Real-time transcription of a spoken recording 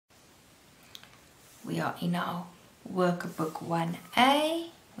we are in our Workbook 1A.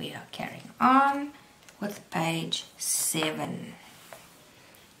 We are carrying on with page 7.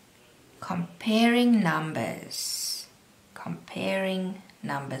 Comparing numbers. Comparing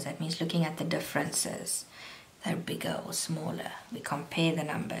numbers. That means looking at the differences. They're bigger or smaller. We compare the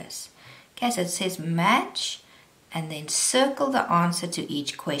numbers. Okay, so it says match and then circle the answer to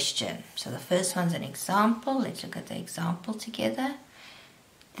each question. So the first one's an example. Let's look at the example together.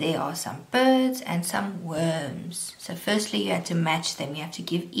 There are some birds and some worms. So firstly you have to match them. You have to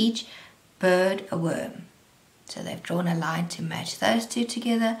give each bird a worm. So they've drawn a line to match those two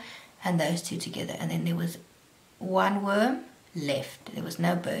together and those two together. And then there was one worm left. There was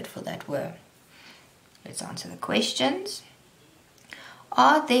no bird for that worm. Let's answer the questions.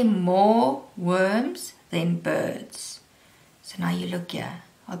 Are there more worms than birds? So now you look here.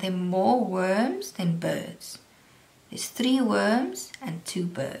 Are there more worms than birds? There's 3 worms and 2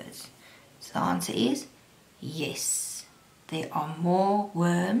 birds. So the answer is yes. There are more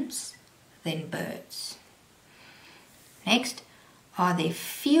worms than birds. Next, are there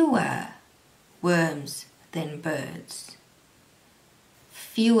fewer worms than birds?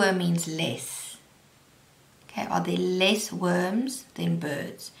 Fewer means less. Okay, are there less worms than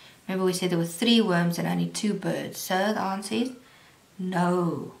birds? Remember we said there were 3 worms and only 2 birds. So the answer is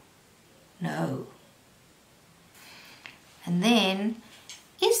no. No. And then,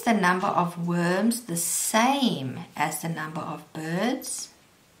 is the number of worms the same as the number of birds?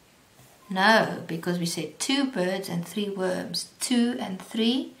 No, because we said 2 birds and 3 worms. 2 and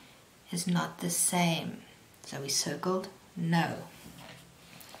 3 is not the same. So we circled no.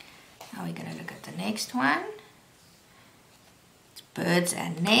 Now we're going to look at the next one. It's birds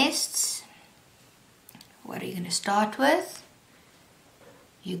and nests. What are you going to start with?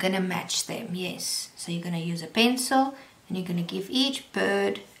 You're going to match them, yes. So you're going to use a pencil and you're going to give each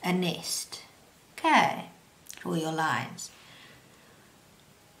bird a nest. Okay, draw your lines.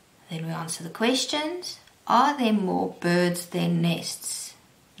 Then we answer the questions. Are there more birds than nests?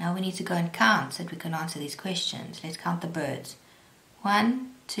 Now we need to go and count so that we can answer these questions. Let's count the birds.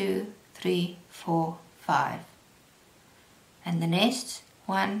 1, 2, 3, 4, 5. And the nests?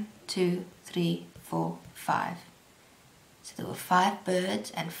 1, 2, 3, 4, 5. So there were 5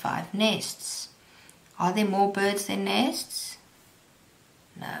 birds and 5 nests. Are there more birds than nests?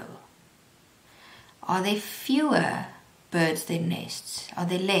 No. Are there fewer birds than nests? Are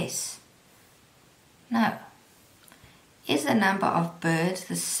there less? No. Is the number of birds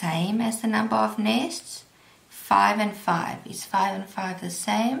the same as the number of nests? 5 and 5. Is 5 and 5 the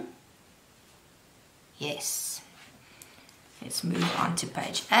same? Yes. Let's move on to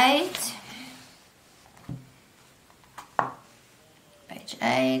page 8. Page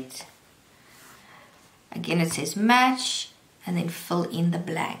 8. Again it says match and then fill in the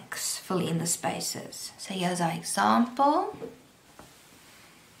blanks, fill in the spaces. So here's our example.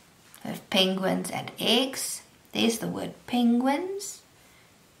 We have penguins and eggs. There's the word penguins.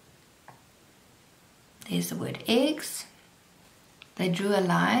 There's the word eggs. They drew a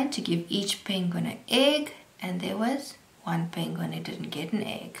line to give each penguin an egg and there was one penguin who didn't get an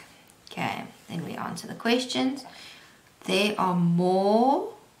egg. Okay, then we answer the questions. There are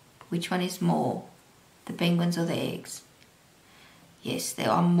more. Which one is more? The penguins or the eggs? Yes, there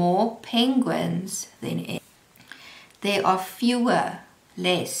are more penguins than eggs. There are fewer,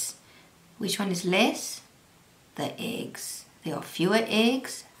 less. Which one is less? The eggs. There are fewer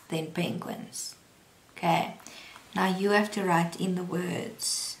eggs than penguins. Okay, now you have to write in the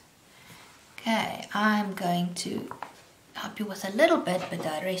words. Okay, I'm going to help you with a little bit, but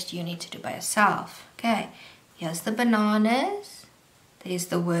the rest you need to do by yourself. Okay, here's the bananas. There's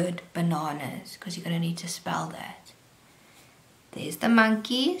the word bananas, because you're going to need to spell that. There's the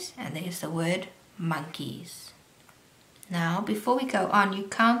monkeys, and there's the word monkeys. Now, before we go on, you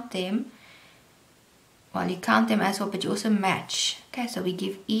count them. Well, you count them as well, but you also match. Okay, so we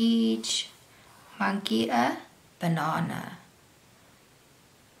give each monkey a banana.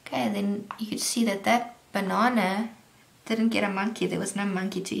 Okay, then you could see that that banana didn't get a monkey. There was no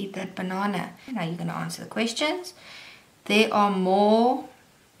monkey to eat that banana. Now you're going to answer the questions. There are more.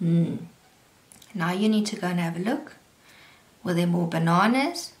 Now you need to go and have a look. Were there more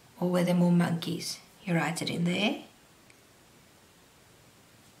bananas or were there more monkeys? You write it in there.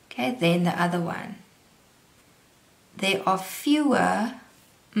 Okay, then the other one. There are fewer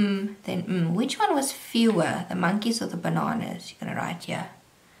than Which one was fewer, the monkeys or the bananas? You're going to write here.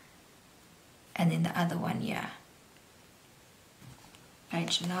 And then the other one here.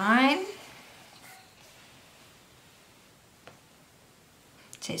 Page 9.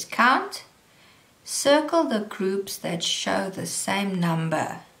 It says count. Circle the groups that show the same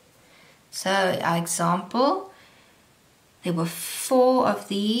number. So our example, there were 4 of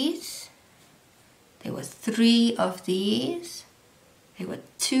these, there were 3 of these, there were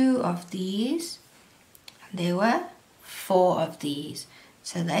 2 of these, and there were 4 of these.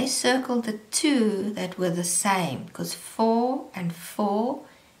 So they circled the 2 that were the same, because 4 and 4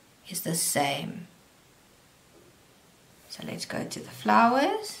 is the same. So let's go to the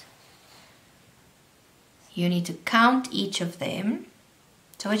flowers. You need to count each of them.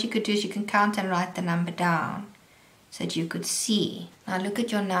 So what you could do is you can count and write the number down so that you could see. Now look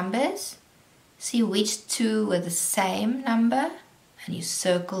at your numbers. See which 2 were the same number, and you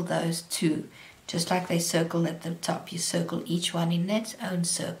circle those 2. Just like they circle at the top, you circle each one in its own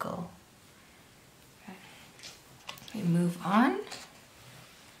circle. We move on.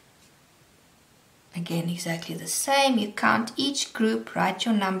 Again, exactly the same. You count each group, write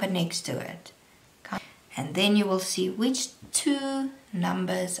your number next to it. And then you will see which 2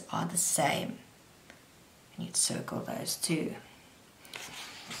 numbers are the same. And you'd circle those 2.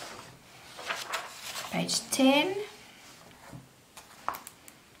 Page 10.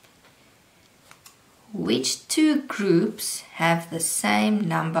 Which 2 groups have the same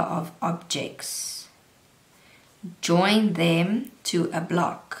number of objects? Join them to a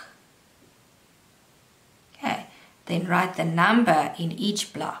block. Okay, then write the number in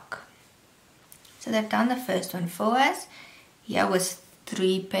each block. So they've done the first one for us. Here was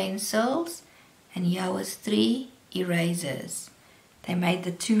 3 pencils and here was 3 erasers. They made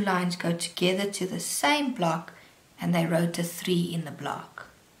the 2 lines go together to the same block and they wrote a 3 in the block.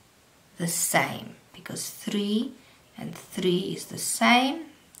 The same, because 3 and 3 is the same.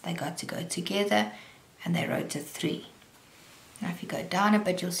 They got to go together and they wrote a 3. Now if you go down a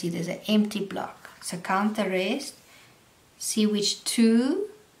bit, you'll see there's an empty block. So count the rest. See which 2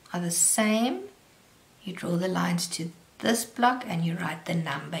 are the same. You draw the lines to this block and you write the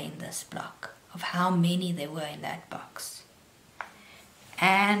number in this block of how many there were in that box.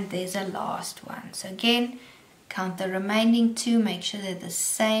 And there's a last one. So again, count the remaining 2, make sure they're the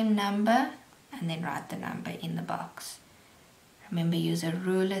same number, and then write the number in the box. Remember, use a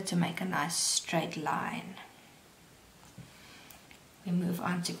ruler to make a nice straight line. We move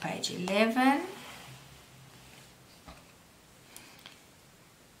on to page 11.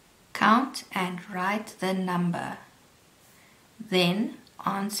 Count and write the number. Then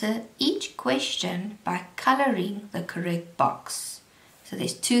answer each question by coloring the correct box. So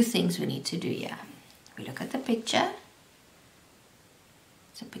there's 2 things we need to do here. We look at the picture.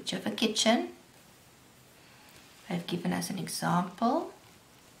 It's a picture of a kitchen. They've given us an example.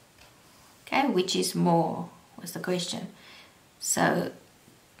 Okay, which is more was the question. So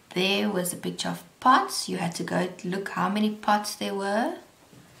there was a picture of pots. You had to go look how many pots there were.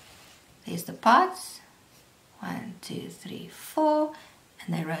 There's the pots. 1, 2, 3, 4.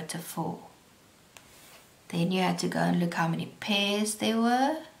 And they wrote a 4. Then you had to go and look how many pairs there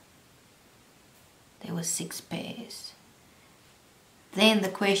were. There were 6 pairs. Then the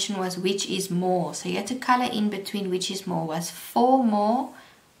question was which is more. So you had to color in between which is more. Was 4 more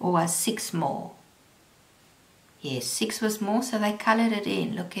or was 6 more? Yes, 6 was more, so they colored it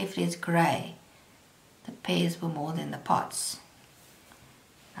in. Look carefully, it's grey. The pairs were more than the pots.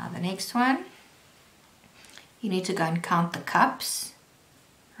 Now the next one. You need to go and count the cups.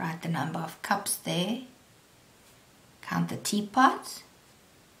 Write the number of cups there. Count the teapots.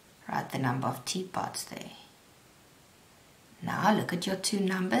 Write the number of teapots there. Now look at your 2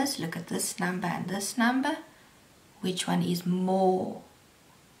 numbers. Look at this number and this number. Which one is more?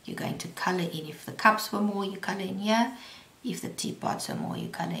 You're going to color in. If the cups were more, you color in here. If the teapots are more, you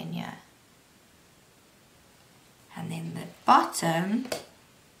color in here. And then the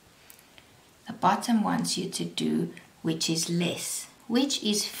bottom wants you to do which is less. Which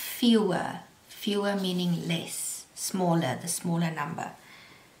is fewer. Fewer meaning less. Smaller, the smaller number.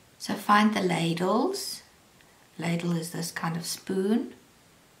 So find the ladles. Ladle is this kind of spoon.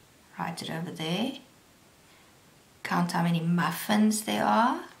 Write it over there. Count how many muffins there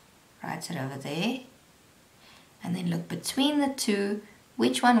are. Write it over there. And then look between the 2.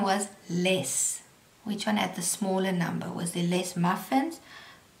 Which one was less? Which one had the smaller number? Was there less muffins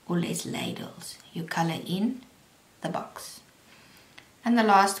or less ladles? You color in the box. And the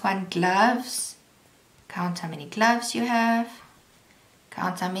last one, gloves. Count how many gloves you have.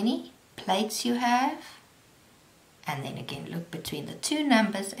 Count how many plates you have. And then again look between the 2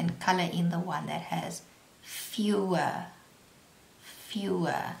 numbers and color in the one that has fewer.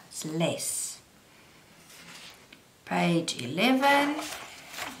 Fewer is less. Page 11.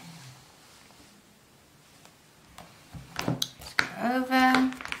 Let's go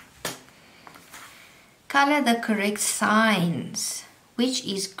over. Color the correct signs. which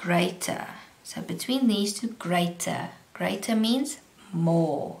is greater? So between these two, greater. Greater means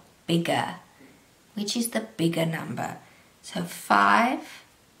more, bigger. Which is the bigger number? So 5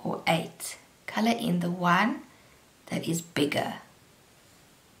 or 8. Color in the one that is bigger.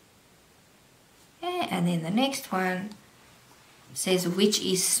 Okay, and then the next one says which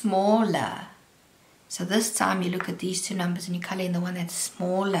is smaller. So this time you look at these two numbers and you color in the one that's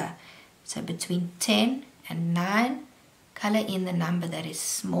smaller. So between 10 and 9, color in the number that is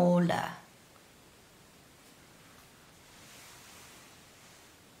smaller.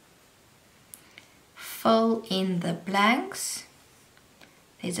 Fill in the blanks.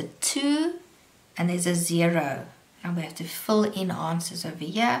 There's a 2 and there's a 0. Now we have to fill in answers over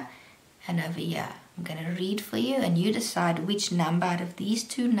here and over here. I'm going to read for you and you decide which number out of these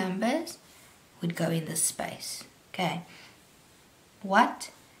two numbers would go in this space. Okay.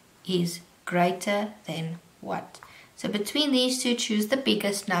 What is greater than what? So between these two, choose the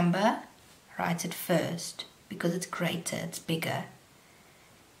biggest number. Write it first because it's greater, it's bigger.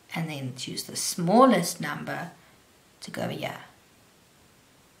 And then choose the smallest number to go here.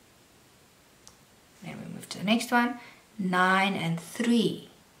 Then we move to the next one, 9 and 3.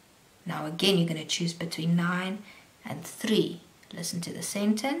 Now again, you're going to choose between 9 and 3. Listen to the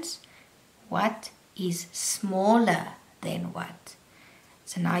sentence. What is smaller than what?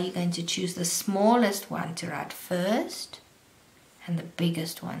 So now you're going to choose the smallest one to write first and the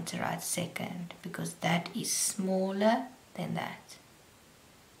biggest one to write second, because that is smaller than that.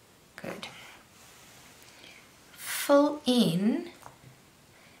 Good. Fill in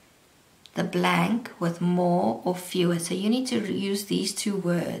the blank with more or fewer. So you need to use these two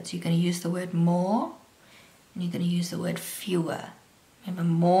words. You're going to use the word more and you're going to use the word fewer. Remember,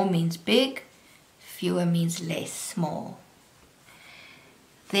 more means big, fewer means less, small.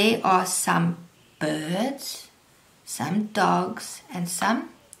 There are some birds, some dogs, and some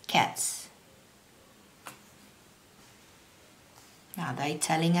cats. Now they're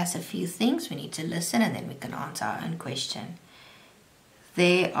telling us a few things. We need to listen and then we can answer our own question.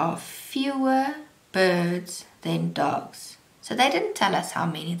 There are fewer birds than dogs. So they didn't tell us how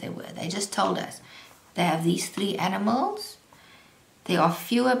many there were. They just told us they have these 3 animals. There are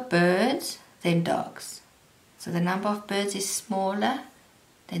fewer birds than dogs. So the number of birds is smaller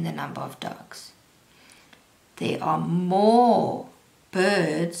than the number of dogs. There are more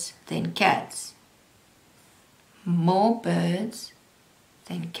birds than cats. More birds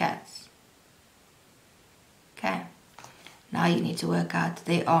than cats. Okay. Now you need to work out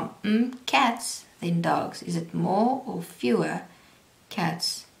there are cats than dogs. Is it more or fewer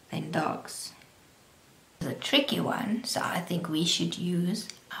cats than dogs? It's a tricky one, so I think we should use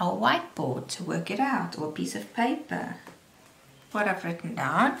our whiteboard to work it out, or a piece of paper. What I've written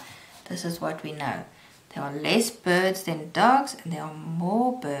down, this is what we know. There are less birds than dogs and there are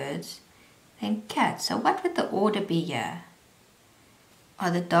more birds than cats. So what would the order be here?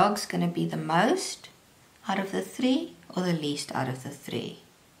 Are the dogs going to be the most out of the 3 or the least out of the 3?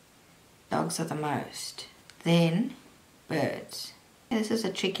 Dogs are the most. Then birds. This is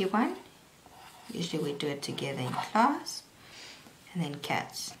a tricky one. Usually we do it together in class. And then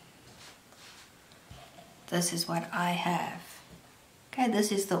cats. This is what I have. Okay,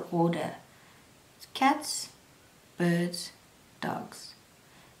 this is the order. It's cats, birds, dogs.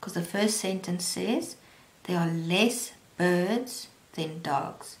 Because the first sentence says there are less birds than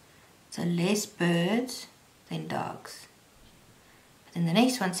dogs. So less birds than dogs. But then the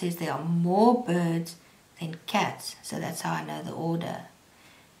next one says there are more birds than cats. So that's how I know the order.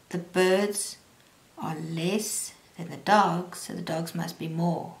 The birds are less than the dogs, so the dogs must be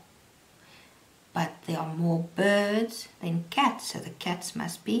more. But there are more birds than cats, so the cats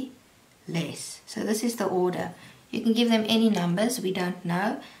must be less. So this is the order. You can give them any numbers, we don't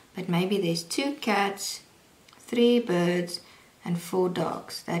know, but maybe there's 2 cats, 3 birds, and 4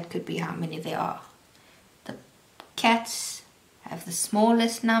 dogs. That could be how many there are. The cats have the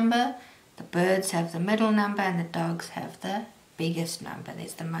smallest number, the birds have the middle number, and the dogs have the biggest number.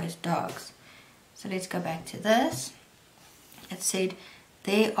 There's the most dogs. So let's go back to this. It said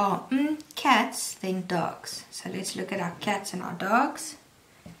there are cats than dogs. So let's look at our cats and our dogs.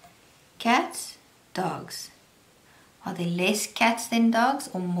 Cats, dogs. Are there less cats than dogs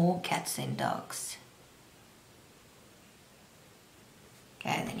or more cats than dogs?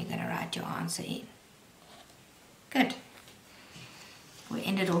 Okay, then you're going to write your answer in. Good. We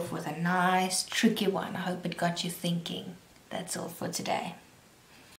ended off with a nice, tricky one. I hope it got you thinking. That's all for today.